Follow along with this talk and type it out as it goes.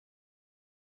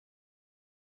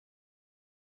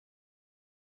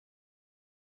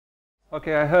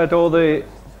Okay, I heard all the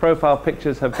profile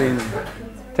pictures have been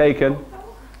taken,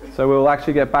 so we'll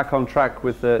actually get back on track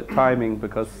with the timing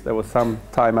because there was some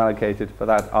time allocated for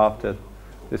that after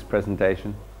this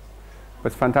presentation.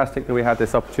 But it's fantastic that we had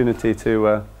this opportunity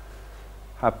to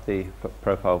have the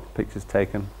profile pictures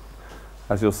taken,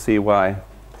 as you'll see why.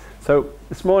 So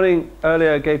this morning,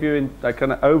 earlier I gave you like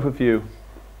an overview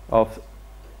of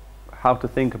how to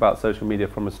think about social media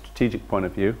from a strategic point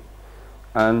of view,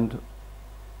 and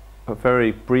a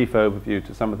very brief overview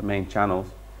to some of the main channels.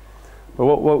 But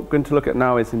what we're going to look at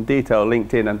now is in detail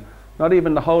LinkedIn, and not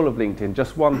even the whole of LinkedIn,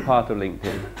 just one part of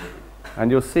LinkedIn.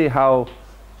 And you'll see how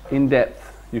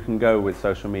in-depth you can go with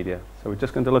social media. So we're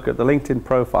just going to look at the LinkedIn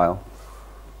profile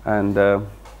and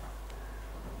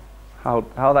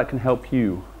how that can help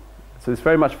you. So it's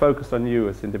very much focused on you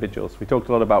as individuals. We talked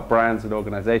a lot about brands and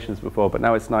organizations before, but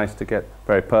now it's nice to get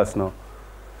very personal.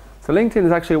 So LinkedIn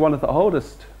is actually one of the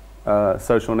oldest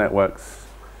social networks,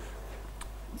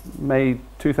 made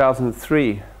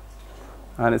 2003,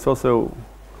 and it's also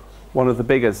one of the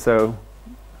biggest, so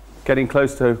getting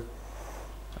close to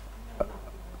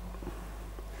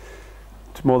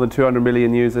more than 200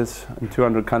 million users in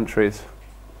 200 countries.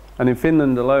 And in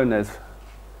Finland alone there's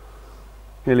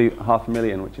nearly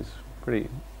 500,000, which is pretty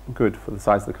good for the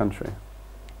size of the country.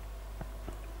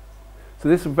 So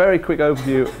this is a very quick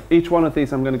overview. Each one of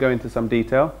these I'm going to go into some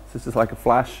detail. This is like a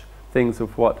flash things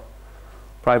of what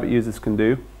private users can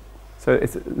do. So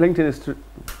LinkedIn is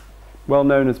well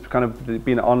known as kind of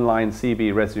being an online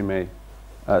CV resume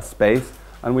space,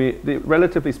 and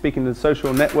relatively speaking, the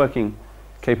social networking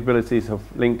capabilities of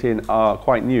LinkedIn are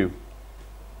quite new.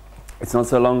 It's not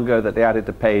so long ago that they added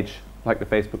a page like the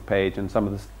Facebook page and some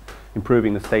of the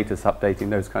improving the status,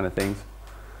 updating those kind of things.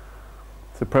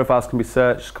 So profiles can be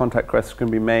searched, contact requests can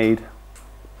be made.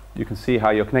 You can see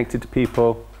how you're connected to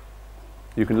people.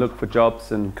 You can look for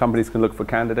jobs and companies can look for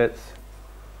candidates.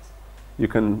 You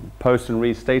can post and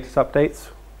read status updates.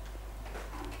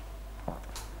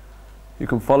 You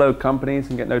can follow companies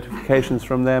and get notifications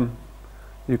from them.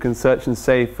 You can search and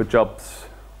save for jobs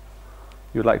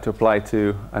you'd like to apply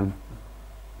to, and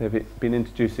they've been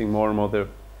introducing more and more the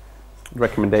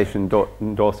recommendation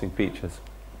endorsing features.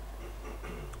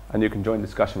 And you can join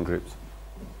discussion groups.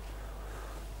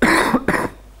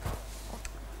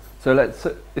 So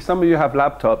if some of you have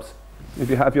laptops, if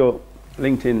you have your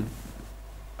LinkedIn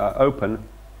open,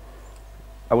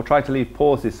 I will try to leave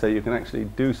pauses so you can actually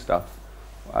do stuff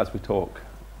as we talk.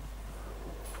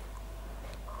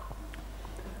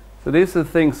 So these are the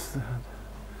things.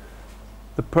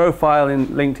 The profile in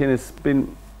LinkedIn has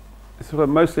been sort of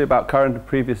mostly about current and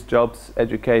previous jobs,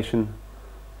 education,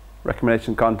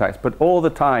 recommendation contacts, but all the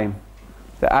time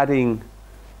they're adding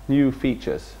new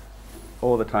features.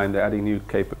 All the time they're adding new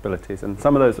capabilities, and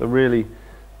some of those are really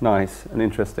nice and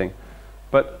interesting.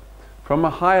 But from a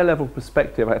higher level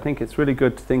perspective, I think it's really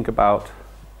good to think about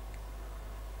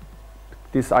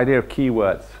this idea of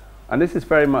keywords, and this is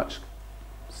very much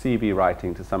CV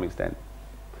writing to some extent,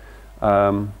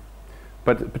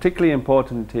 but particularly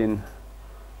important in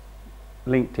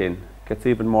LinkedIn. Gets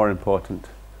even more important.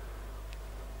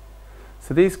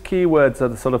 So these keywords are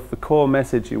the sort of the core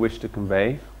message you wish to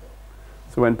convey.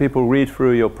 So when people read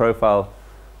through your profile,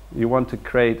 you want to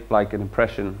create like an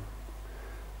impression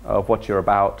of what you're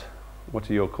about, what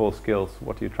are your core skills,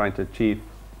 what are you trying to achieve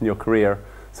in your career.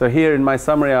 So here in my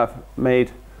summary I've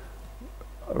made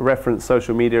reference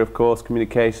social media, of course,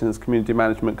 communications, community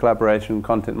management, collaboration,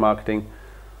 content marketing.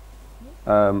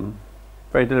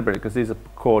 Very deliberate because these are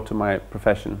core to my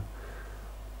profession.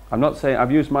 I'm not saying,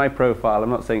 I've used my profile, I'm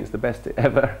not saying it's the best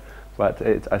ever, but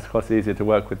it's of course easier to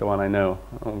work with the one I know,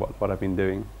 what I've been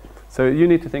doing. So you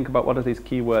need to think about what are these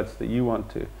keywords that you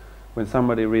want to, when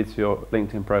somebody reads your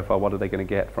LinkedIn profile, what are they going to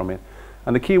get from it?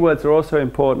 And the keywords are also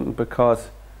important because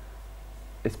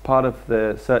it's part of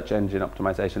the search engine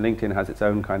optimization. LinkedIn has its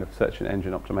own kind of search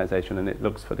engine optimization, and it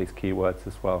looks for these keywords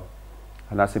as well.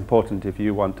 And that's important if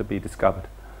you want to be discovered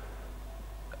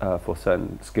for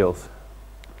certain skills.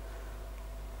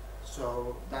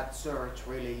 So that search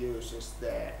really uses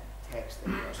the text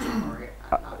in your summary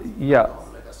and yeah, not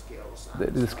only the skills.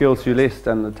 The skills you list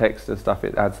and the text and stuff,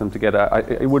 it adds them together.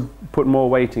 It would put more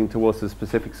weighting towards the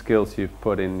specific skills you've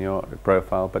put in your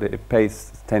profile, but it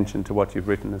pays attention to what you've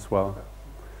written as well.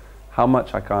 How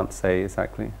much I can't say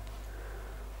exactly.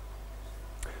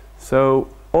 So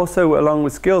also along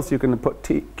with skills you can put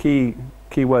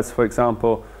keywords, for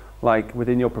example, like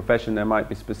within your profession there might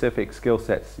be specific skill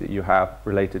sets that you have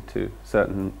related to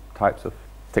certain types of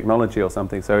technology or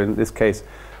something. So in this case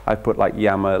I put like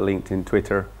Yammer, LinkedIn,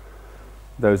 Twitter.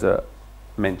 Those are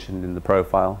mentioned in the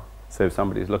profile. So if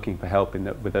somebody is looking for help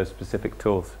with those specific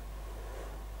tools.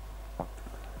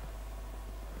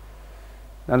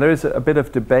 Now there is a bit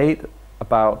of debate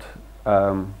about,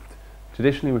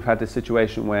 traditionally we've had this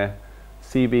situation where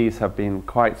CVs have been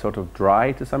quite sort of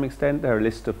dry to some extent. They're a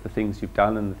list of the things you've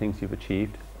done and the things you've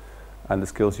achieved and the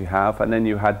skills you have. And then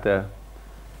you had the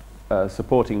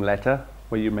supporting letter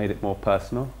where you made it more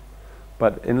personal.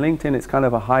 But in LinkedIn it's kind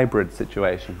of a hybrid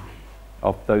situation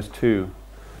of those two.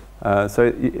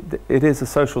 So it is a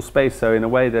social space, so in a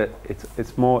way that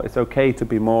it's okay to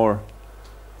be more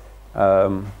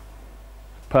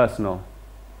personal.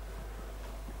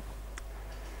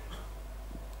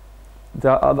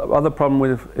 The other problem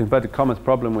with, inverted commas,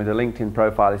 problem with a LinkedIn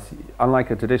profile is,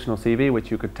 unlike a traditional CV, which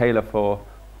you could tailor for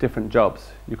different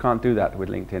jobs, you can't do that with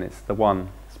LinkedIn. It's the one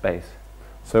space.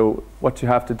 So what you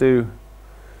have to do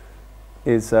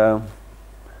is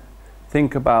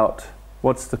think about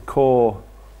what's the core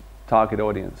target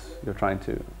audience you're trying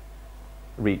to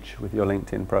reach with your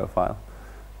LinkedIn profile.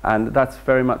 And that's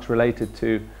very much related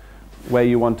to where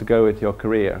you want to go with your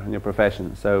career and your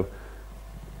profession. So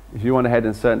if you want to head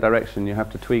in a certain direction, you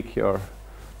have to tweak your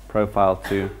profile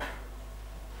to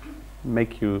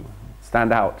make you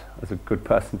stand out as a good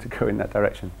person to go in that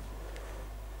direction.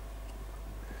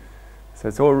 So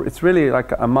it's really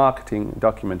like a marketing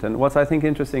document. And what's I think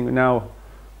interesting now,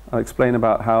 I'll explain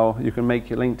about how you can make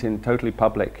your LinkedIn totally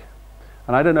public.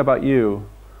 And I don't know about you,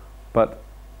 but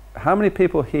how many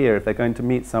people here, if they're going to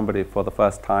meet somebody for the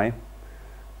first time,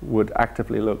 would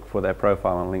actively look for their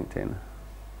profile on LinkedIn?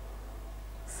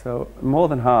 So more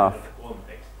than half.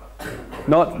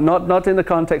 Not in the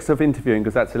context of interviewing,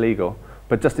 because that's illegal,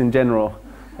 but just in general.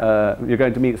 You're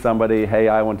going to meet somebody, hey,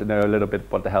 I want to know a little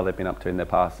bit what the hell they've been up to in their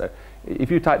past. So if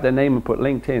you type their name and put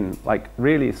LinkedIn, like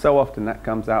really so often that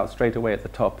comes out straight away at the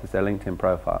top is their LinkedIn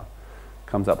profile.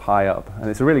 Comes up high up.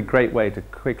 And it's a really great way to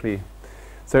quickly,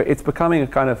 so it's becoming a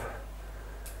kind of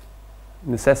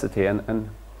necessity,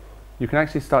 and you can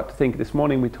actually start to think. This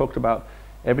morning we talked about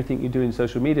everything you do in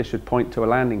social media should point to a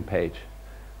landing page.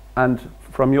 And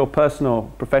from your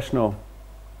personal, professional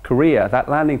career, that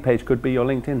landing page could be your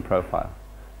LinkedIn profile.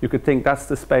 You could think that's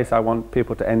the space I want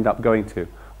people to end up going to.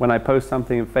 When I post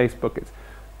something in Facebook, it's,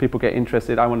 people get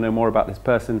interested, I want to know more about this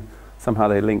person, somehow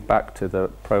they link back to the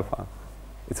profile.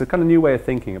 It's a kind of new way of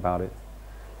thinking about it.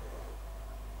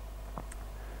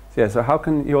 So yeah, so how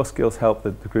can your skills help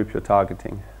the group you're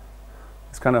targeting?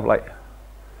 It's kind of like,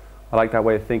 I like that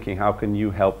way of thinking. How can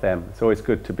you help them? It's always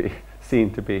good to be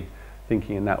seen to be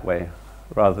thinking in that way,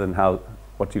 rather than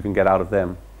what you can get out of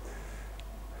them.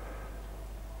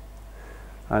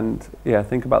 And yeah,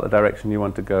 think about the direction you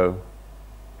want to go.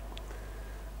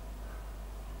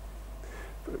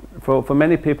 For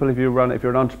many people, if you're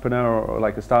an entrepreneur or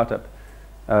like a startup,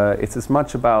 it's as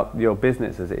much about your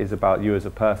business as it is about you as a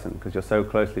person, because you're so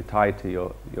closely tied to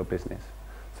your business.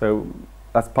 So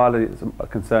that's partly a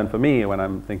concern for me when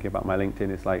I'm thinking about my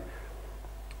LinkedIn. It's like,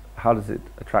 how does it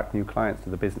attract new clients to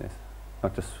the business?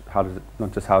 Not just how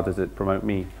does it promote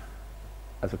me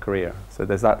as a career. So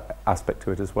there's that aspect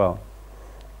to it as well.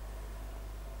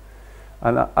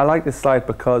 And I like this slide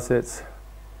because there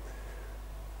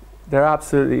are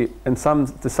absolutely,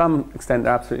 to some extent,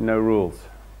 there are absolutely no rules.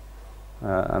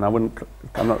 And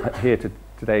I'm not here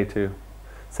today to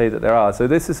say that there are. So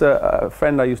this is a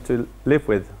friend I used to live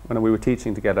with when we were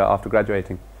teaching together after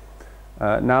graduating.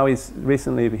 Now he's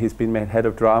been made head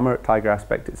of drama at Tiger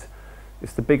Aspect. It's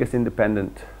the biggest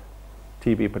independent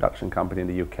TV production company in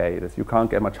the UK. You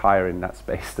can't get much higher in that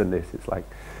space than this. It's like,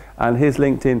 and his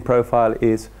LinkedIn profile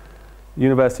is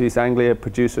University of East Anglia,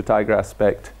 producer Tiger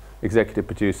Aspect, executive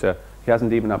producer. He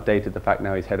hasn't even updated the fact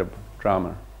now he's head of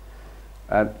drama.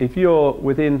 And if you're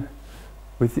within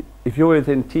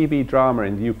TV drama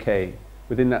in the UK,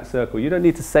 within that circle, you don't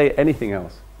need to say anything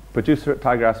else. Producer at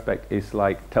Tiger Aspect is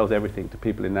like, tells everything to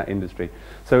people in that industry.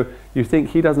 So you think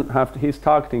he doesn't have to, he's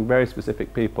targeting very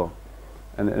specific people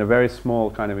and in a very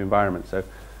small kind of environment. So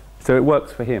it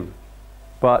works for him.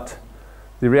 But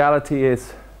the reality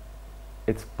is,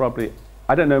 it's probably,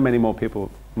 I don't know many more people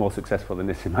more successful than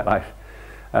this in my life.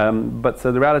 But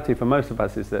so the reality for most of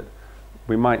us is that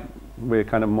we're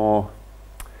kind of more,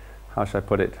 how should I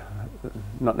put it,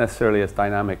 not necessarily as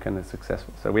dynamic and as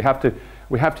successful. So we have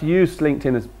to use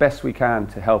LinkedIn as best we can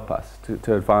to help us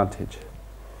to advantage.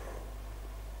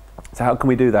 So how can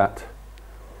we do that?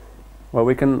 Well,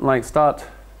 we can like start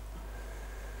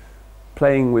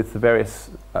playing with the various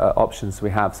options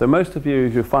we have. So most of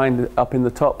you find up in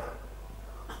the top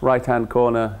right-hand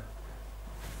corner,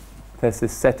 there's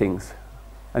this settings,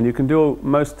 and you can do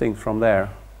most things from there.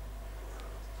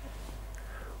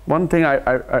 One thing I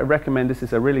recommend, this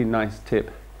is a really nice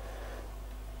tip.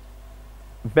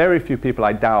 Very few people,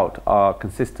 I doubt, are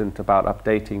consistent about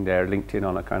updating their LinkedIn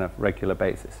on a kind of regular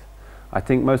basis. I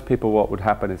think most people, what would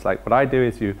happen is like, what I do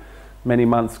is many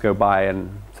months go by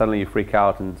and suddenly you freak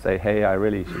out and say, hey, I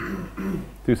really should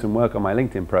do some work on my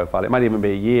LinkedIn profile. It might even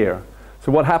be a year.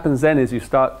 So what happens then is you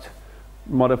start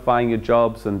modifying your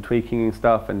jobs and tweaking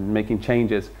stuff and making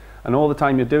changes. And all the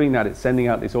time you're doing that, it's sending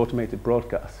out these automated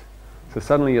broadcasts. So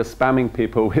suddenly you're spamming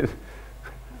people with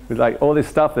like all this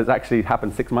stuff that's actually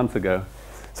happened 6 months ago.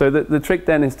 So the trick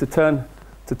then is to turn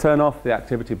off the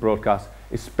activity broadcast,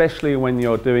 especially when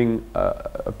you're doing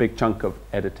a big chunk of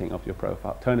editing of your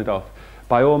profile. Turn it off.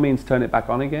 By all means, turn it back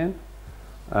on again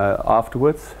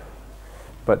afterwards,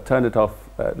 but turn it off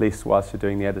at least whilst you're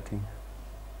doing the editing.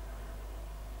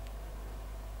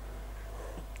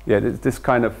 Yeah, this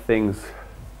kind of things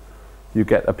you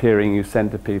get appearing, you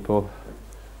send to people.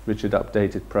 Richard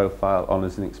updated profile,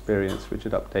 honours and experience.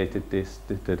 Richard updated this,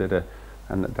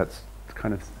 and that's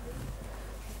kind of.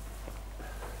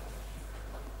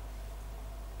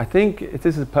 I think if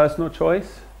this is a personal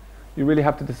choice, you really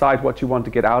have to decide what you want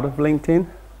to get out of LinkedIn.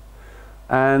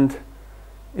 And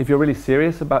if you're really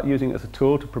serious about using it as a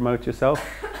tool to promote yourself,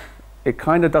 it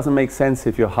kind of doesn't make sense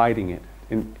if you're hiding it.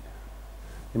 In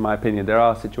my opinion, there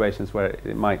are situations where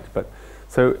it might, but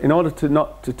so in order to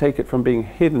not to take it from being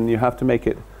hidden, you have to make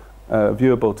it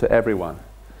viewable to everyone.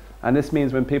 And this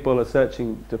means when people are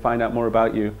searching to find out more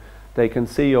about you, they can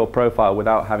see your profile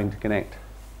without having to connect.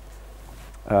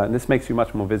 And this makes you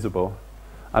much more visible.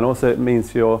 And also it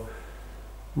means you're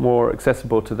more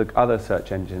accessible to the other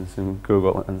search engines in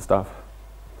Google and stuff.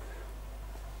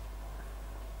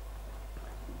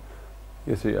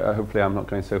 Yes, hopefully I'm not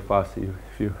going so fast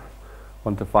if you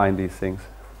want to find these things.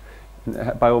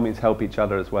 And by all means help each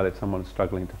other as well if someone's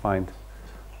struggling to find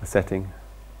a setting.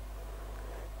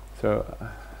 So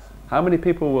how many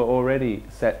people were already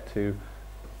set to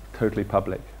totally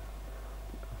public?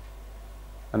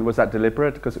 And was that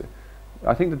deliberate? Because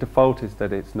I think the default is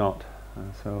that it's not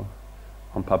so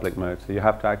on public mode, so you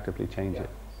have to actively change it.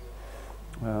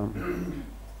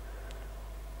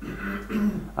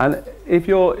 And if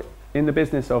you're in the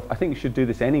business of, I think you should do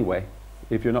this anyway,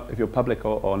 if you're public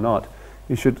or not,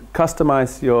 you should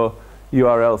customize your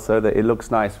URL so that it looks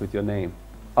nice with your name.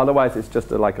 Otherwise it's just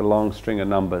like a long string of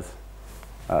numbers.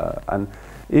 And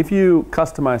if you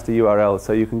customize the URL,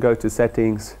 so you can go to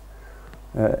settings,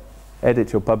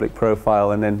 edit your public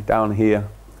profile, and then down here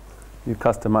you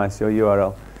customize your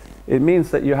URL. It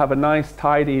means that you have a nice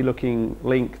tidy looking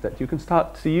link that you can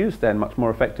start to use then much more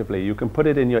effectively. You can put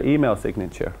it in your email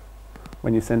signature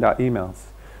when you send out emails.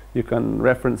 You can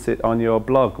reference it on your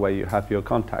blog where you have your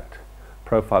contact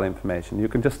profile information. You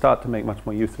can just start to make much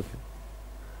more use of it.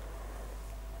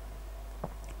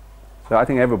 So I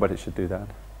think everybody should do that.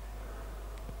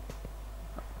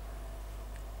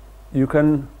 You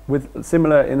can, in a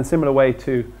similar way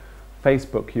to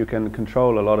Facebook, you can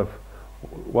control a lot of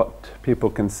what people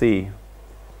can see.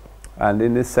 And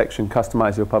in this section,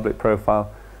 customize your public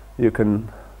profile. It's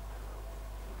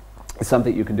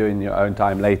something you can do in your own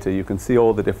time later. You can see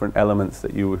all the different elements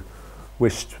that you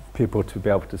wished people to be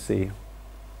able to see.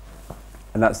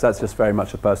 And that's just very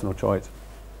much a personal choice.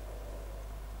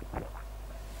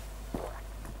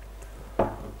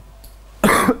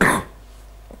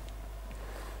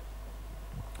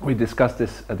 We discussed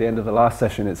this at the end of the last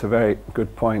session. It's a very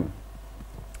good point.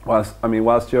 Whilst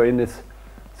you're in this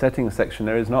settings section,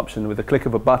 there is an option with a click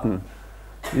of a button.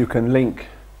 You can link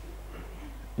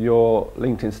your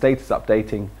LinkedIn status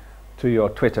updating to your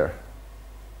Twitter.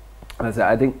 And as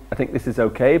I think this is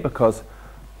okay because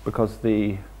for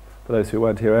those who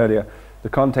weren't here earlier, the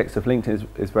context of LinkedIn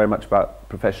is very much about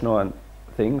professional and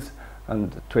things,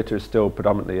 and Twitter is still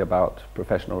predominantly about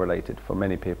professional related for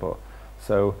many people.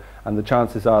 So, and the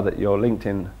chances are that your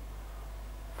LinkedIn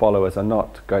followers are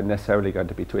not necessarily going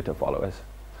to be Twitter followers,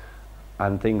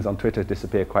 and things on Twitter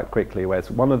disappear quite quickly.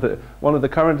 Whereas one of the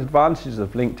current advantages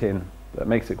of LinkedIn that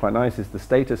makes it quite nice is the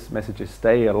status messages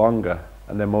stay longer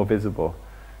and they're more visible.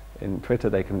 In Twitter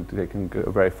they can go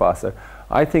very fast. So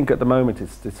I think at the moment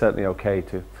it's certainly okay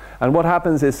to. And what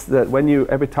happens is that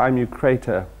every time you create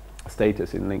a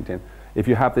status in LinkedIn, if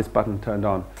you have this button turned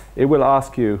on, it will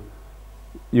ask you.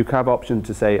 You have option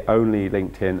to say only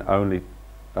LinkedIn, only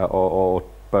or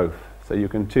both. So you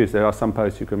can choose. There are some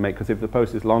posts you can make, because if the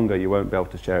post is longer, you won't be able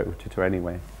to share it with Twitter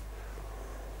anyway.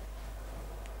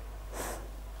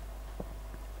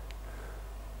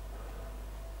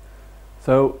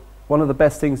 So one of the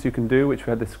best things you can do, which we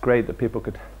had this great that people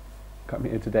could come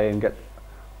here today and get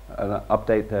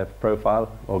update their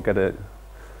profile or get a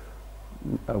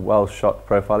well shot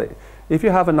profile. If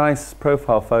you have a nice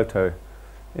profile photo,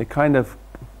 it kind of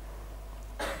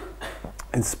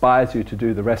inspires you to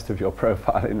do the rest of your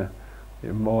profile in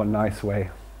a more nice way.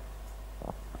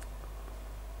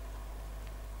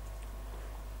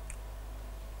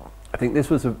 think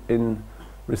this was in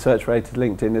research-related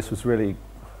LinkedIn. This was really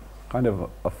kind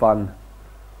of a fun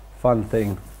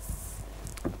thing.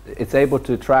 It's able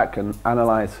to track and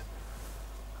analyze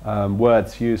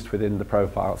words used within the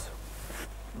profiles.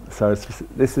 So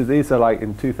these are like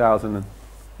in 2000, and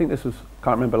I think this was,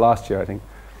 can't remember, last year I think.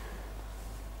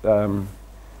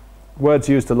 Words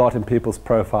used a lot in people's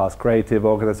profiles: creative,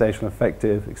 organizational,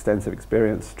 effective, extensive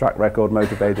experience, track record,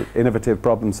 motivated, innovative,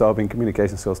 problem solving,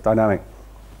 communication skills, dynamic.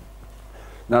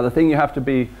 Now the thing you have to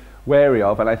be wary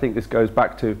of, and I think this goes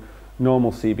back to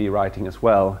normal CB writing as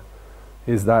well,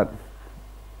 is that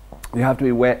you have to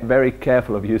be very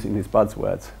careful of using these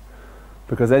buzzwords,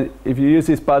 because then if you use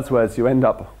these buzzwords you end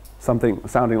up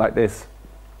sounding like this.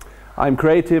 I'm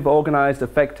creative, organized,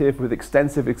 effective, with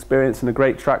extensive experience and a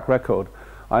great track record.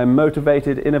 I am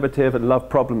motivated, innovative, and love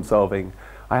problem solving.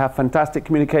 I have fantastic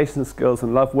communication skills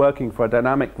and love working for a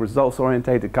dynamic,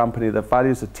 results-oriented company that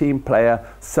values a team player,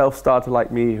 self-starter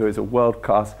like me who is a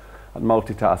world-class at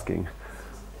multitasking.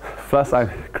 Plus, I'm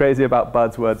crazy about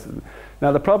buzzwords.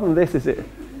 Now, the problem with this is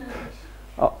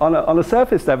on a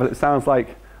surface level, it sounds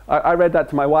like, I read that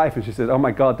to my wife and she said, oh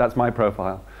my God, that's my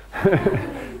profile.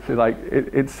 She's like,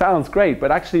 it sounds great,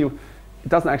 but actually, it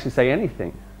doesn't actually say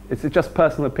anything. It's just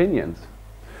personal opinions.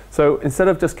 So instead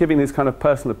of just giving these kind of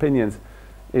personal opinions,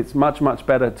 it's much, much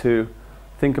better to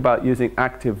think about using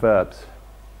active verbs.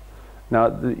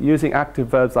 Now, using active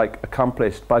verbs like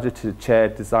accomplished, budgeted,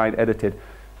 chaired, designed, edited,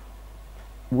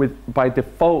 by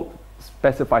default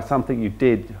specify something you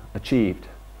did, achieved.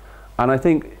 And I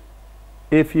think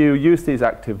if you use these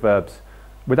active verbs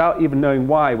without even knowing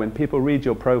why, when people read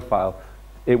your profile,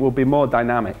 it will be more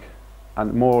dynamic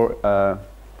and more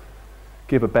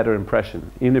give a better impression,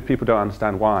 even if people don't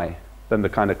understand why, than the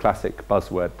kind of classic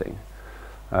buzzword thing.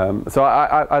 So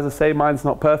as I say, mine's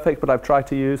not perfect, but I've tried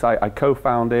to use. I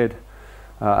co-founded,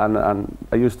 and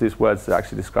I used these words to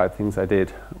actually describe things I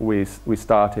did. We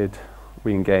started,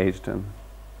 we engaged, and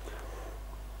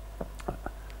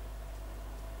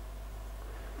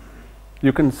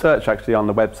you can search actually on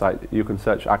the website. You can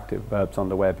search active verbs on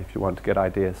the web if you want to get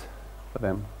ideas for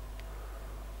them.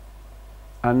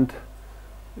 And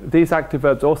these active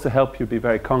verbs also help you be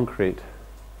very concrete.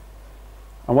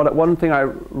 And one thing I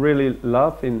really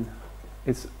love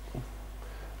it's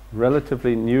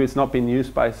relatively new, it's not been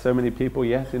used by so many people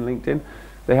yet in LinkedIn.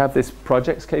 They have this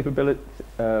projects capability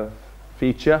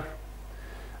feature,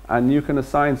 and you can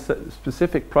assign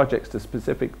specific projects to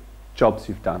specific jobs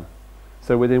you've done.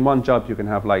 So within one job you can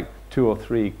have like 2 or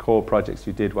 3 core projects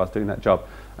you did whilst doing that job.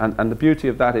 And the beauty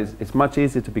of that is it's much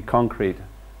easier to be concrete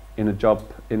in a job,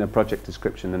 in a project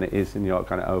description, than it is in your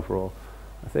kind of overall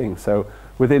thing. So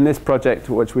within this project,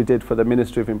 which we did for the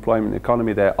Ministry of Employment and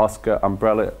Economy, their Oscar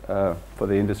umbrella for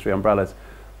the industry umbrellas,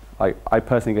 I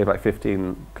personally gave like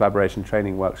 15 collaboration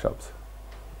training workshops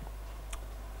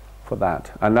for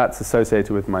that, and that's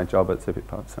associated with my job at Civic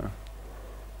Park. So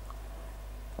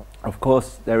of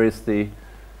course there is the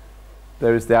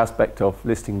aspect of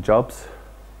listing jobs.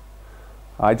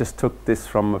 I just took this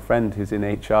from a friend who's in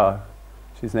HR.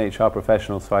 She's an HR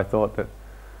professional, so I thought that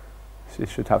she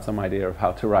should have some idea of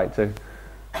how to write.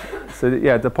 So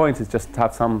yeah, the point is just to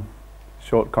have some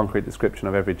short, concrete description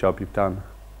of every job you've done.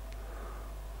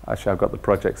 Actually, I've got the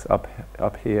projects up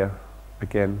here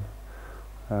again.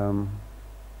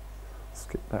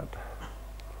 Skip that.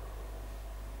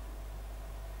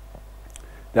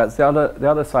 That's the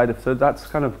other side of, so that's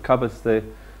kind of covers the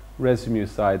resume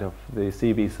side of the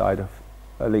CV side of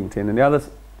LinkedIn, and the other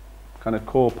kind of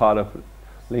core part of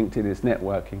LinkedIn is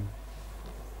networking.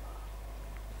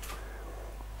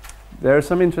 There are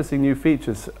some interesting new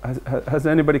features. Has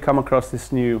anybody come across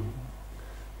this new?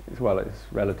 Well, it's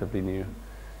relatively new.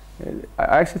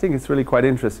 I actually think it's really quite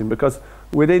interesting, because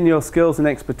within your skills and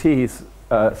expertise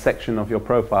section of your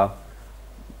profile,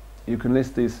 you can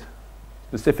list these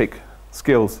specific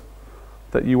skills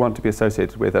that you want to be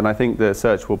associated with, and I think the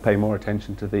search will pay more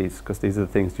attention to these, because these are the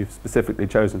things you've specifically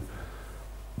chosen.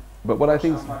 But what I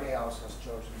think somebody else has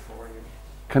chosen for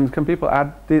you. Can people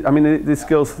add these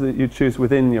skills that you choose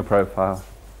within your profile?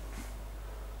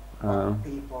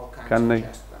 People can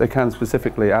they can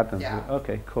specifically add them? Yeah.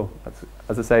 Okay, cool. That's,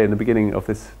 as I say in the beginning of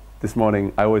this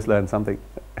morning, I always learn something.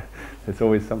 There's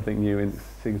always something new and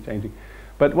things changing.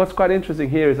 But what's quite interesting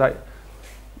here is I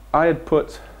had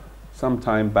put some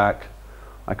time back,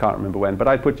 I can't remember when, but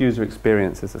I put user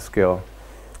experience as a skill,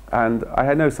 and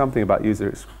I know something about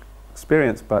user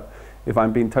experience, but if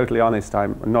I'm being totally honest,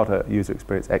 I'm not a user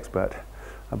experience expert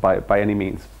by any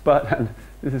means. But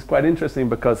this is quite interesting,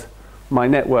 because my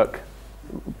network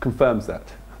confirms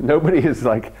that. Nobody is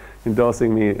like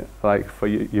endorsing me like for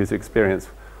user experience,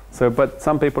 So, but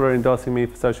some people are endorsing me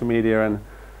for social media and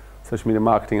social media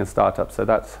marketing and startups, so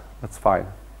that's fine.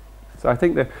 So I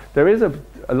think that there is a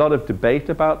lot of debate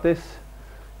about this,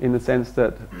 in the sense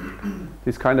that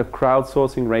this kind of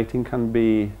crowdsourcing rating can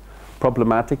be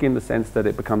problematic in the sense that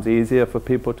it becomes easier for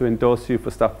people to endorse you for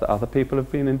stuff that other people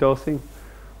have been endorsing.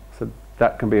 So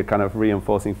that can be a kind of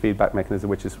reinforcing feedback mechanism,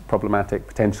 which is problematic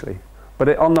potentially.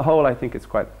 But on the whole, I think it's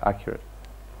quite accurate.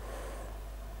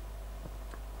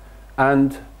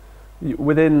 And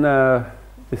within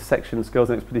this section,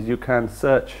 skills and expertise, you can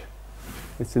search.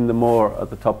 It's in the more at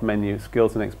the top menu,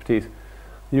 skills and expertise.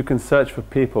 You can search for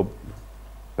people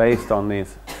based on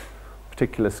these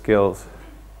particular skills.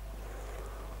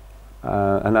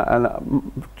 And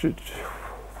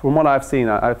from what I've seen,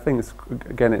 I think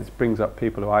again it brings up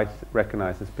people who I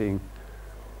recognize as being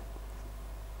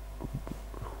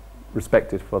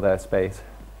respected for their space.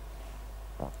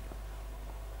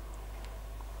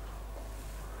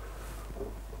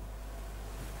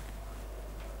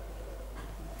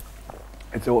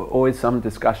 It's always some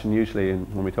discussion, usually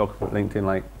when we talk about LinkedIn,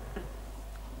 like,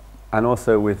 and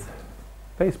also with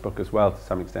Facebook as well to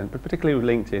some extent, but particularly with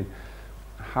LinkedIn,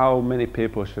 how many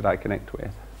people should I connect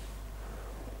with?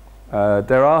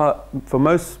 There are, for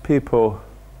most people,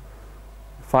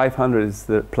 500 is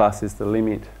plus is the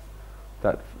limit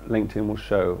that LinkedIn will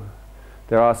show.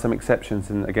 There are some exceptions,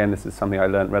 and again, this is something I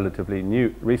learned relatively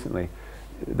recently.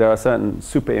 There are certain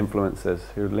super influencers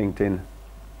who LinkedIn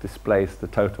displays the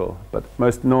total, but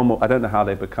most normal, I don't know how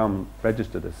they become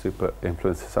registered as super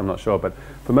influencers, I'm not sure, but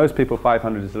for most people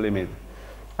 500 is the limit.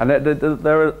 And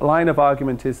their line of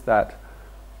argument is that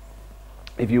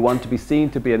if you want to be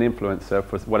seen to be an influencer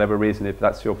for whatever reason, if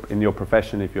that's in your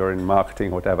profession, if you're in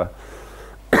marketing or whatever,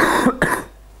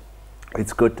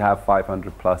 it's good to have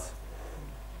 500 plus.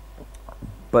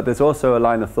 But there's also a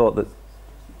line of thought that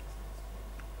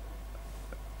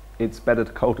it's better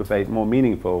to cultivate more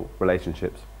meaningful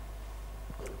relationships.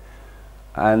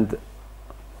 And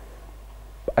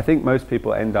I think most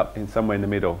people end up in somewhere in the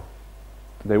middle.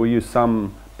 They will use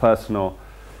some personal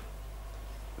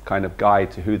kind of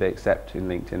guide to who they accept in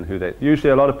LinkedIn.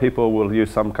 Usually a lot of people will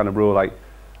use some kind of rule like,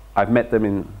 I've met them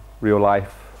in real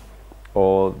life,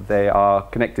 or they are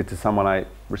connected to someone I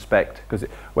respect. Because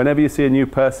whenever you see a new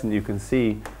person, you can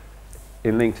see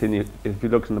in LinkedIn, if you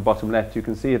look in the bottom left, you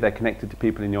can see if they're connected to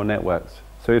people in your networks.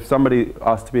 So if somebody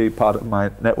asks to be part of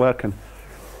my network and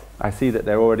I see that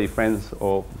they're already friends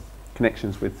or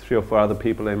connections with 3 or 4 other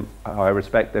people who I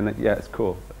respect, then yeah, it's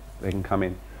cool, they can come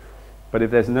in. But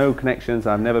if there's no connections,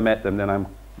 I've never met them, then I'm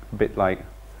a bit like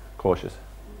cautious.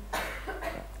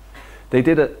 They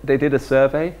did a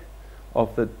survey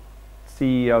of the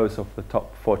CEOs of the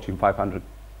top Fortune 500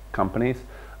 companies,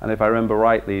 and if I remember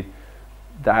rightly,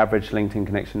 the average LinkedIn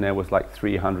connection there was like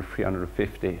 300,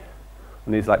 350.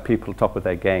 And these like people top of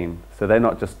their game. So they're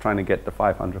not just trying to get the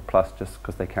 500 plus just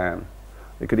because they can.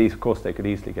 They could of course they could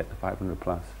easily get the 500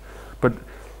 plus. But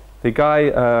the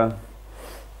guy,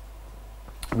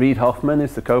 Reid Hoffman,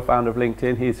 is the co-founder of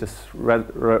LinkedIn. He's just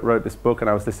wrote this book, and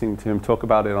I was listening to him talk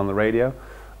about it on the radio.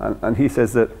 And he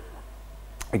says that,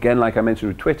 again, like I mentioned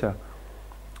with Twitter,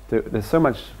 there's so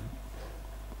much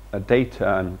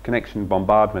data and connection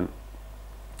bombardment.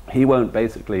 He won't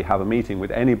basically have a meeting with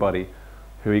anybody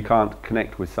who he can't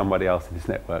connect with somebody else in his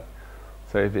network.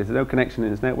 So if there's no connection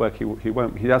in his network,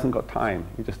 he hasn't got time.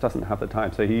 He just doesn't have the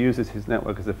time. So he uses his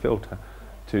network as a filter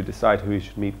to decide who he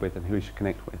should meet with and who he should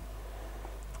connect with.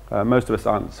 Most of us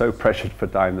aren't so pressured for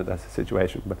time that that's the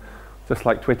situation, but just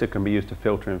like Twitter can be used to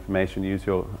filter information, use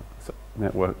your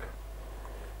network.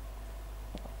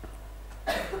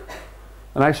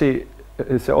 And actually,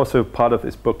 it's also part of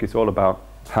this book is all about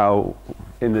how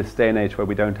in this day and age where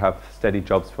we don't have steady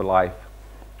jobs for life,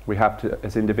 we have to,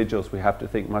 as individuals, we have to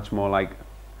think much more like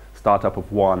startup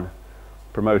of one,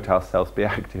 promote ourselves, be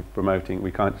active promoting.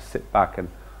 We can't just sit back and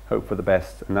hope for the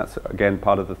best. And that's, again,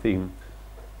 part of the theme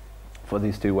for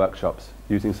these 2 workshops,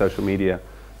 using social media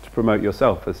to promote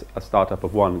yourself as a startup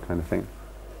of one kind of thing.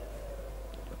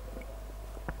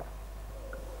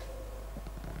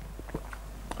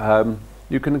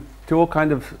 You can do all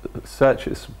kind of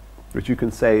searches which you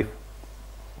can save.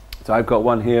 So I've got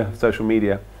one here, social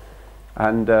media,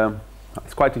 and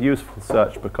it's quite a useful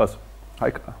search because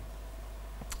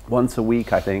once a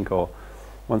week, I think, or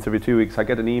once every 2 weeks, I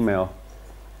get an email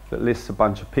that lists a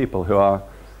bunch of people who are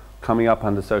coming up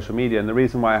under social media. And the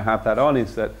reason why I have that on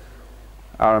is that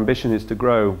our ambition is to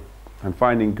grow, and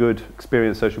finding good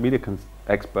experienced social media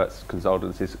experts,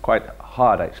 consultants, is quite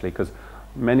hard actually, because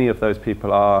many of those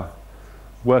people are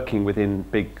working within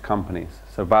big companies.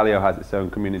 So Valio has its own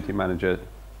community manager,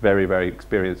 very, very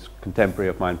experienced contemporary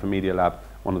of mine from Media Lab,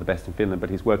 one of the best in Finland, but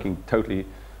he's working totally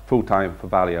full-time for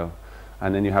Valio.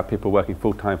 And then you have people working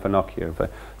full-time for Nokia.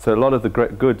 So a lot of the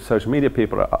good social media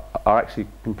people are actually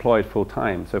employed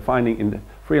full-time. So finding in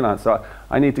freelance, so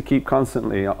I need to keep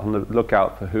constantly on the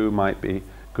lookout for who might be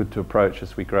good to approach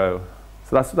as we grow.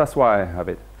 So that's why I have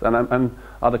it. And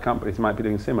other companies might be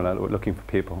doing similar, looking for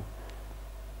people.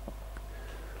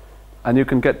 And you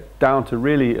can get down to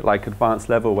really like advanced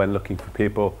level when looking for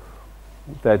people,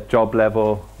 their job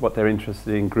level, what they're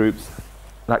interested in, groups,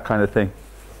 that kind of thing.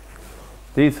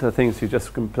 These are things you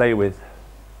just can play with.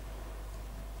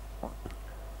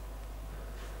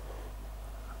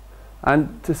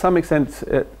 And to some extent,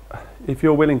 if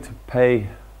you're willing to pay,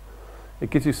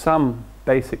 it gives you some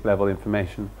basic level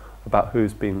information about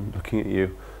who's been looking at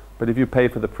you. But if you pay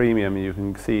for the premium, you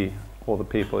can see all the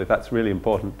people, if that's really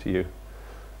important to you.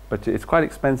 But it's quite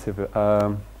expensive,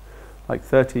 like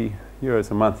 30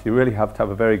 euros a month. You really have to have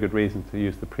a very good reason to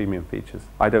use the premium features.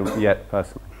 I don't yet,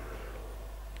 personally.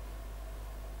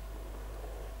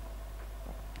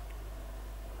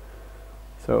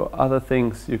 So other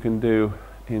things you can do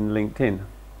in LinkedIn.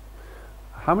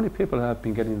 How many people have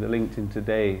been getting the LinkedIn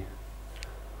Today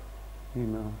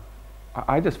email?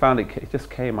 I just found it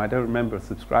just came. I don't remember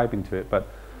subscribing to it, but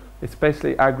it's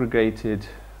basically aggregated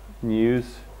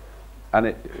news,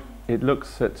 and it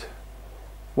looks at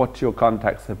what your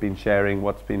contacts have been sharing,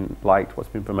 what's been liked, what's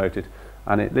been promoted,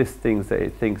 and it lists things that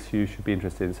it thinks you should be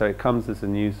interested in. So it comes as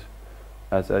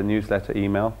a newsletter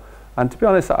email. And to be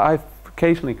honest, I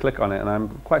occasionally click on it and I'm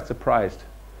quite surprised.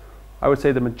 I would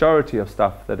say the majority of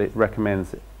stuff that it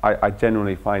recommends I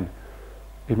generally find,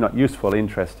 if not useful,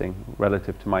 interesting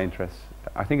relative to my interests.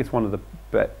 I think it's one of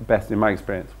the best in my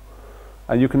experience.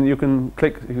 And you can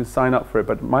click, you can sign up for it,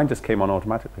 but mine just came on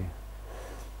automatically.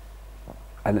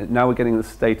 And now we're getting the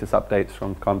status updates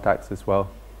from contacts as well.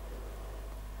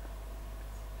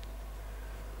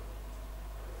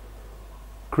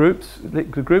 Groups, the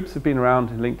groups have been around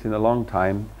in LinkedIn a long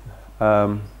time.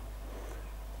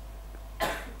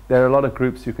 There are a lot of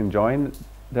groups you can join.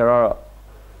 There are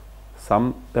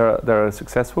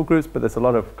successful groups, but there's a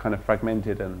lot of kind of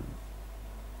fragmented and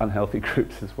unhealthy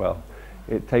groups as well.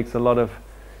 It takes a lot of,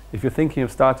 if you're thinking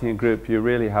of starting a group, you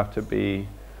really have to be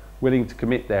willing to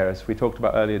commit there, as we talked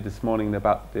about earlier this morning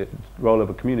about the role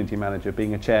of a community manager,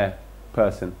 being a chair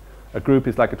person. A group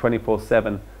is like a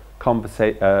 24/7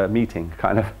 meeting,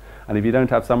 kind of. And if you don't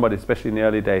have somebody, especially in the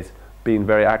early days, being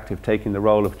very active, taking the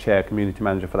role of chair, community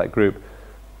manager for that group,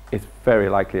 it's very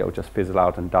likely it will just fizzle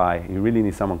out and die. You really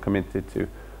need someone committed to,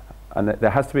 and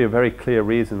there has to be a very clear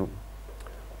reason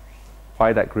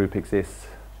why that group exists.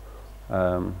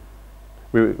 What's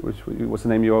the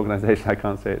name of your organization? I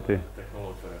can't say it too.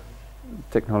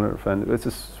 Technology. This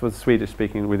was Swedish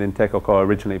speaking within TechOK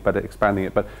originally, but expanding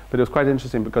it. But it was quite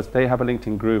interesting because they have a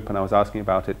LinkedIn group, and I was asking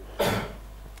about it.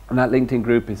 And that LinkedIn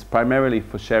group is primarily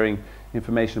for sharing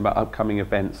information about upcoming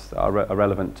events that are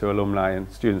relevant to alumni and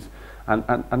students.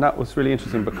 And that was really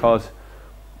interesting because,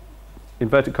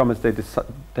 inverted commas, they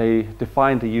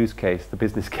defined the use case, the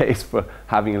business case for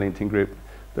having a LinkedIn group.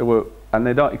 And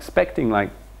they're not expecting like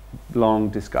long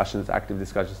discussions, active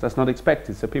discussions. That's not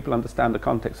expected, so people understand the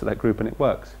context of that group and it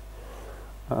works.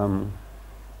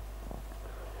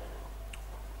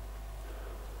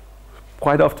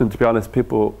 Quite often, to be honest,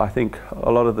 people, I think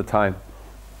a lot of the time,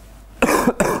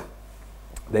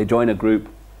 they join a group,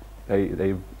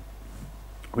 they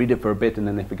read it for a bit and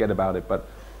then they forget about it, but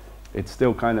it's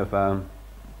still kind of,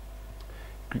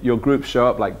 your groups show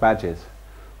up like badges.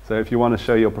 So if you want to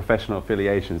show your professional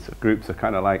affiliations, groups are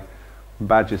kind of like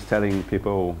badges telling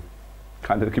people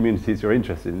kind of the communities you're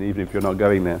interested in, even if you're not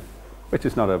going there, which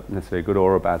is not necessarily a good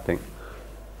or a bad thing.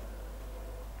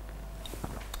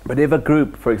 But if a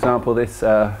group, for example, this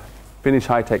Finnish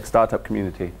high-tech startup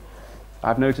community,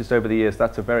 I've noticed over the years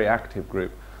that's a very active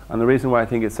group. And the reason why I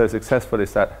think it's so successful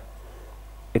is that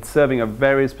it's serving a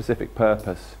very specific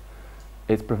purpose.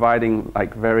 It's providing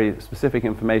like very specific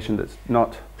information that's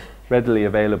not readily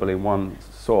available in one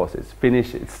source. It's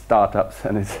Finnish, it's startups,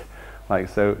 and it's like,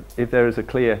 so if there is a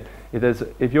clear,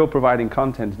 if you're providing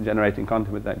content and generating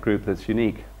content with that group that's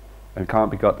unique and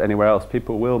can't be got anywhere else,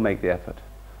 people will make the effort.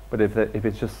 But if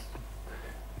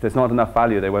there's not enough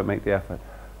value, they won't make the effort.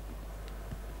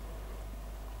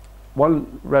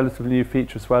 One relatively new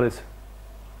feature as well is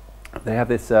they have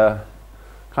this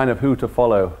kind of who to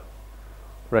follow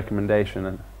recommendation,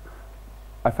 and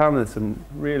I found there's some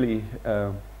really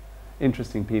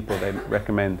interesting people they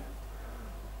recommend.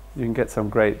 You can get some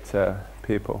great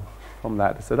people from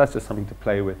that, so that's just something to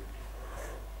play with.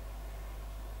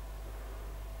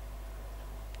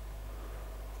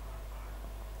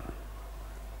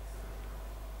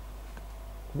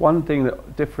 one thing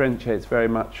that differentiates very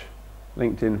much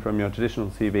LinkedIn from your traditional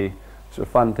CV, which is a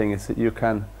fun thing, is that you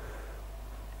can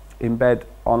embed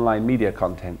online media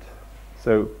content.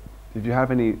 So if you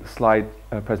have any slide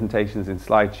presentations in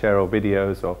SlideShare or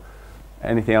videos or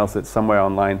anything else that's somewhere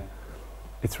online,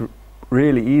 it's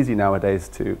really easy nowadays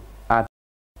to add.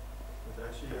 But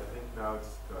actually, I think now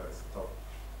it's stopped.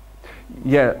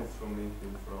 Yeah, Moved from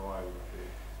LinkedIn for a while.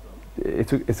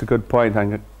 it's a good point.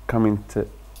 I'm coming to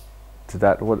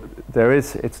that. What there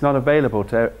is, it's not available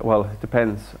to. Well, it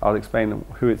depends. I'll explain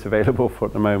who it's available for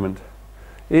at the moment.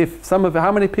 If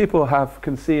how many people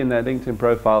can see in their LinkedIn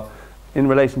profile, in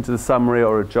relation to the summary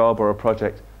or a job or a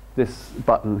project, this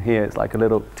button here, it's like a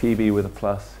little TV with a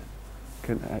plus.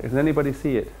 Can anybody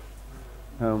see it?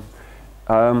 No.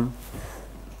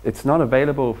 It's not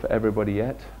available for everybody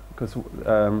yet, because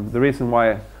the reason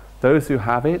why those who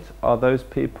have it are those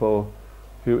people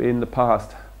who in the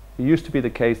past, it used to be the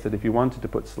case that if you wanted to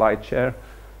put SlideShare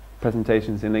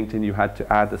presentations in LinkedIn, you had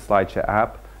to add the SlideShare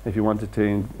app. If you wanted to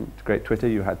integrate Twitter,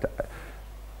 you had to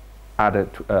add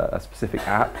a specific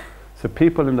app. So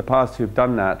people in the past who've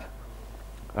done that,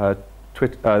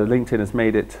 LinkedIn has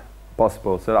made it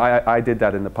possible. So I did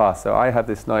that in the past. So I have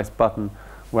this nice button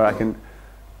where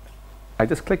I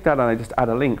just click that and I just add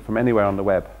a link from anywhere on the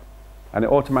web. And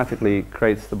it automatically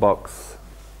creates the box,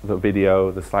 the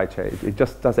video, the SlideShare. It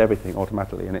just does everything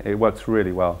automatically, and it works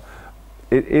really well.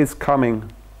 It is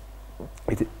coming.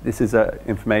 This is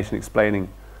information explaining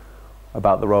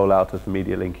about the rollout of the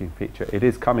media linking feature. It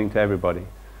is coming to everybody.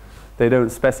 They don't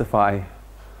specify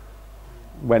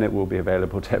when it will be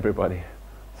available to everybody.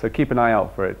 So keep an eye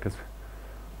out for it, because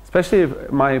especially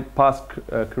if my past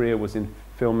career was in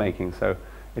filmmaking, so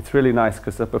it's really nice,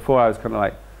 because before I was kind of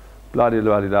like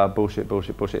blah-de-blah-de-blah, bullshit,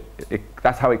 bullshit, bullshit.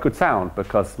 That's how it could sound,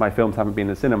 because my films haven't been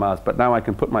in cinemas, but now I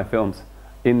can put my films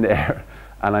in there,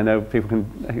 and I know people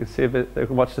can see if they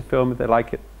can watch the film if they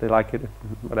like it,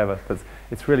 whatever. But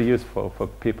it's really useful for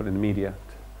people in the media.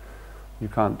 You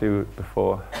can't do it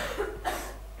before.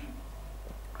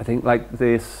 I think like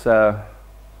this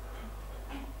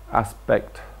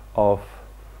aspect of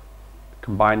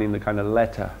combining the kind of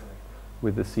letter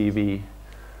with the CV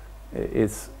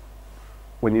is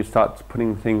when you start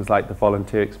putting things like the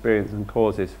volunteer experience and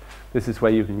causes. This is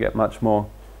where you can get much more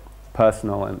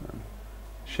personal and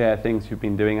share things you've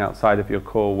been doing outside of your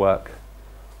core work.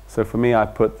 So for me, I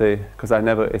put because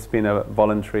it's been a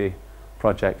voluntary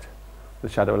project, the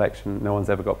shadow election, no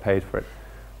one's ever got paid for it.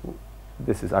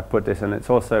 I put this, and it's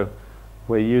also,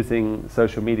 we're using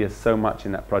social media so much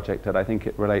in that project that I think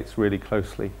it relates really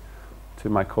closely to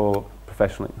my core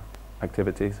professional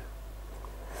activities.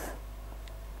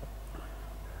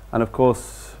 And of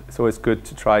course, it's always good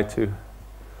to try to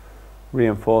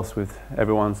reinforce with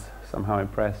everyone's somehow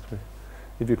impressed with,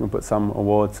 if you can put some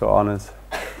awards or honors.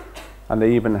 And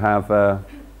they even have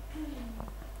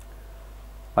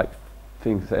like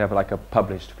things, they have like a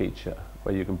published feature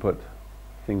where you can put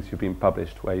things you've been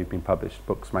published, where you've been published,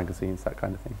 books, magazines, that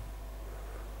kind of thing.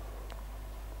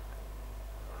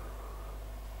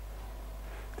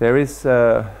 There is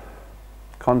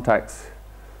contacts.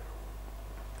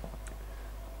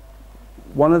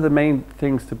 One of the main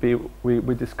things to be,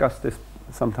 we discuss this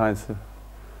sometimes,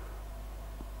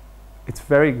 it's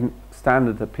very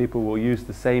standard that people will use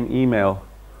the same email.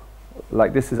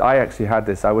 Like this is, I actually had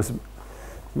this, I was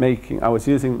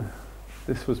using,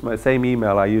 this was my same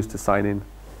email I used to sign in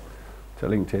to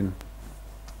LinkedIn.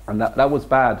 And that was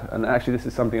bad. And actually this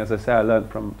is something, as I say, I learned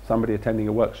from somebody attending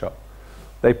a workshop.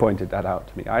 They pointed that out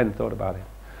to me. I hadn't thought about it.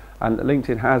 And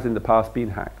LinkedIn has in the past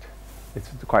been hacked. It's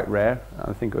quite rare.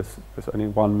 I think it was only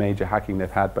one major hacking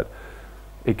they've had, but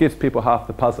it gives people half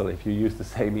the puzzle if you use the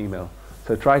same email.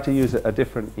 So try to use a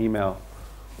different email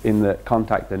in the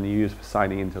contact than you use for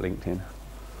signing into LinkedIn.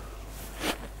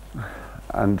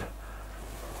 And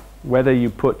whether you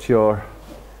put your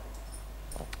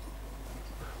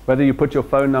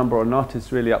phone number or not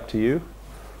is really up to you.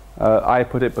 I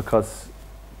put it because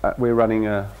we're running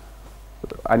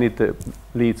I need the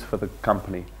leads for the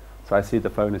company. So I see the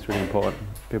phone is really important.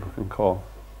 People can call.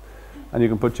 And you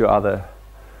can put your other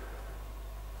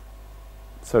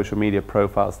social media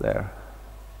profiles there.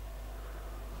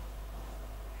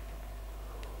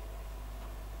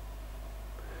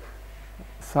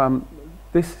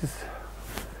 This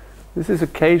is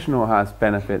occasional has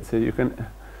benefits. So you can,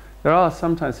 there are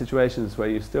sometimes situations where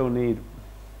you still need,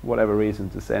 whatever reason,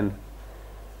 to send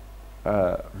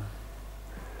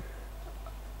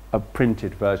a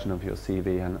printed version of your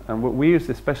CV, and we used,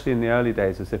 especially in the early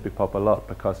days of ZippyPop, a lot,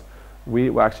 because we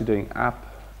were actually doing app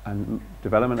and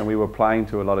development, and we were applying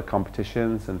to a lot of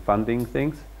competitions and funding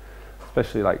things,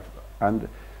 especially like, and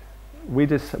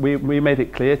we made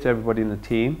it clear to everybody in the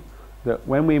team that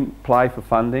when we apply for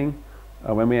funding,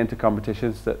 when we enter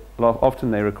competitions, that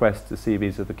often they request the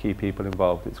CVs of the key people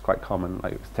involved. It's quite common,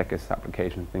 like TechS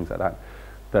applications, things like that.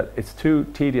 That it's too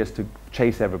tedious to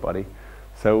chase everybody.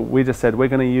 So we just said, we're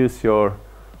going to use your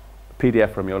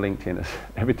PDF from your LinkedIn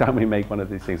every time we make one of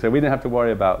these things. So we didn't have to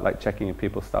worry about like checking if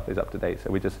people's stuff is up to date.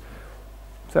 So we just,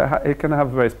 it can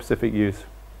have a very specific use.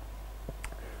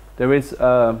 There is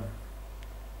a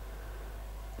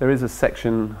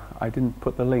section, I didn't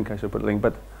put the link, I should put the link,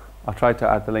 but I'll try to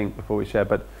add the link before we share.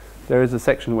 But there is a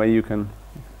section where you can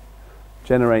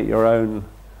generate your own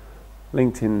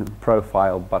LinkedIn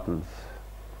profile buttons.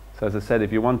 So as I said,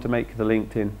 if you want to make the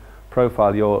LinkedIn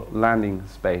profile your landing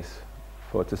space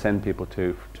to send people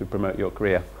to promote your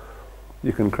career,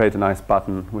 you can create a nice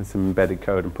button with some embedded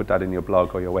code and put that in your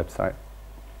blog or your website.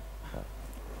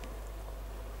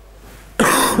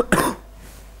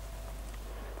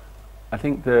 I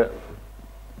think the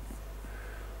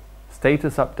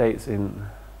status updates in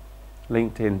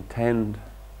LinkedIn tend,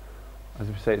 as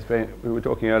we say, we were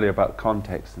talking earlier about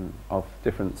context and of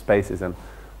different spaces, and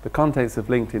the context of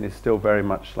LinkedIn is still very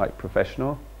much like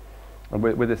professional. And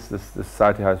with this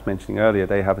society I was mentioning earlier,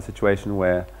 they have a situation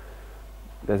where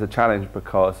there's a challenge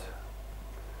because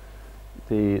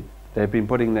they've been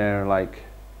putting their like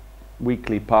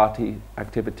weekly party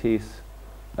activities,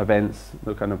 events,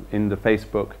 kind of in the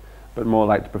Facebook, but more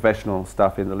like the professional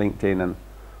stuff in the LinkedIn. And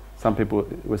some people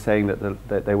were saying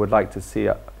that they would like to see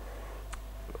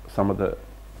some of the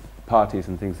parties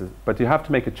and things, but you have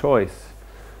to make a choice.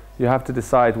 You have to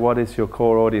decide what is your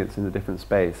core audience in the different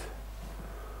space.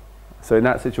 So in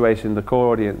that situation, the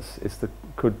core audience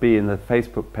could be in the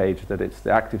Facebook page, that it's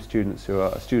the active students who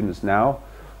are students now,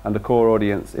 and the core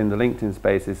audience in the LinkedIn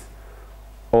space is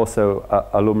also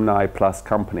alumni plus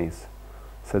companies.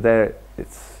 So there,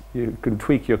 you can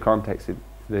tweak your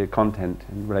the content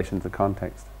in relation to the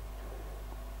context.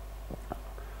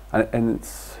 And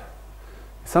it's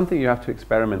something you have to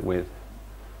experiment with.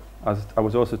 I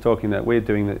was also talking that we're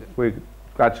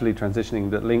gradually transitioning.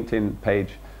 The LinkedIn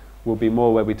page will be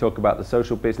more where we talk about the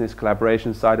social business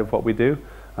collaboration side of what we do,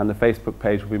 and the Facebook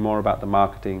page will be more about the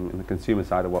marketing and the consumer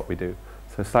side of what we do.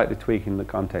 So slightly tweaking the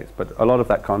context, but a lot of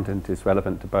that content is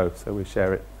relevant to both, so we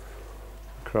share it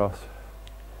across.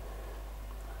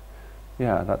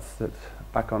 Yeah, that's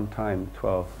back on time,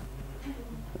 12.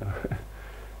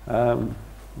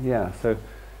 Yeah, so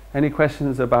any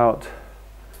questions about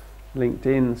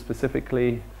LinkedIn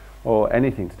specifically, or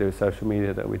anything to do with social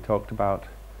media that we talked about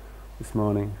this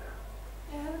morning?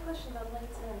 Yeah, I have a question about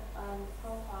LinkedIn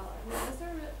profile. I mean, is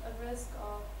there a risk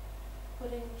of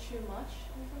putting too much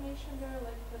information there,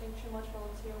 like putting too much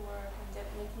volunteer work and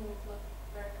making it look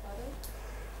very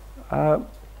cluttered?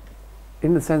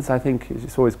 In the sense, I think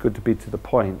it's always good to be to the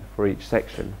point for each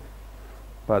section.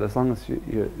 But as long as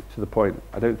you're to the point,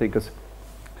 I don't think, because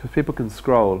people can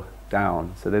scroll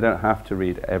down, so they don't have to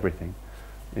read everything.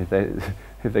 If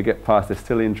they get past, they're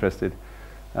still interested.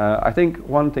 I think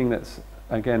one thing that's,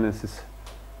 again, this is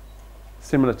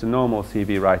similar to normal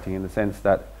CV writing in the sense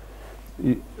that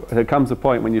there comes a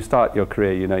point when you start your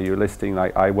career, you're listing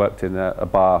like, I worked in a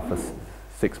bar for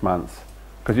 6 months,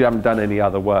 because you haven't done any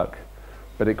other work.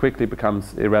 But it quickly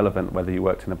becomes irrelevant whether you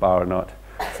worked in a bar or not.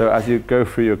 So as you go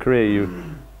through your career,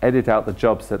 you edit out the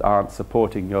jobs that aren't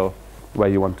supporting where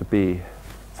you want to be.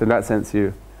 So in that sense,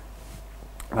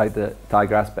 like the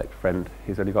Tiger Aspect friend,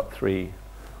 he's only got 3.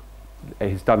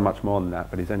 He's done much more than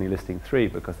that, but he's only listing 3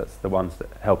 because that's the ones that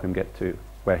help him get to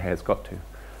where he has got to.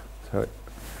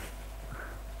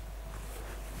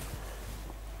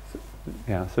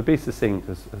 So be succinct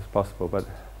as possible. But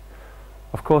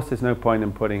of course, there's no point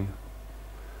in putting,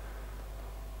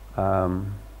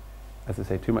 as I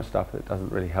say, too much stuff that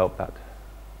doesn't really help that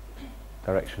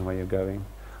direction where you're going.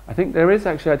 I think there is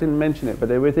actually, I didn't mention it, but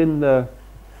within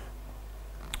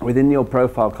your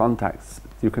profile contacts,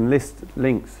 you can list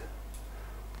links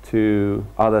to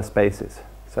other spaces.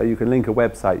 So you can link a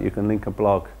website, you can link a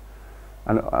blog.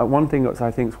 And one thing that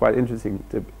I think is quite interesting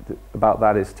about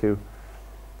that is to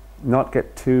not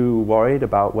get too worried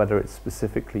about whether it's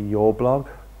specifically your blog.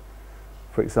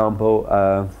 For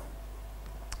example,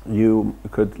 you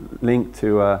could link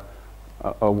to a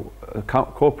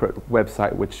corporate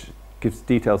website which gives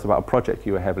details about a project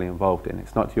you were heavily involved in.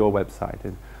 It's not your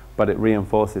website, but it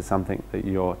reinforces something that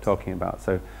you're talking about.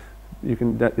 So you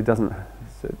can, it doesn't,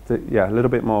 yeah, a little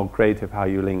bit more creative how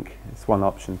you link. It's one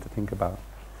option to think about.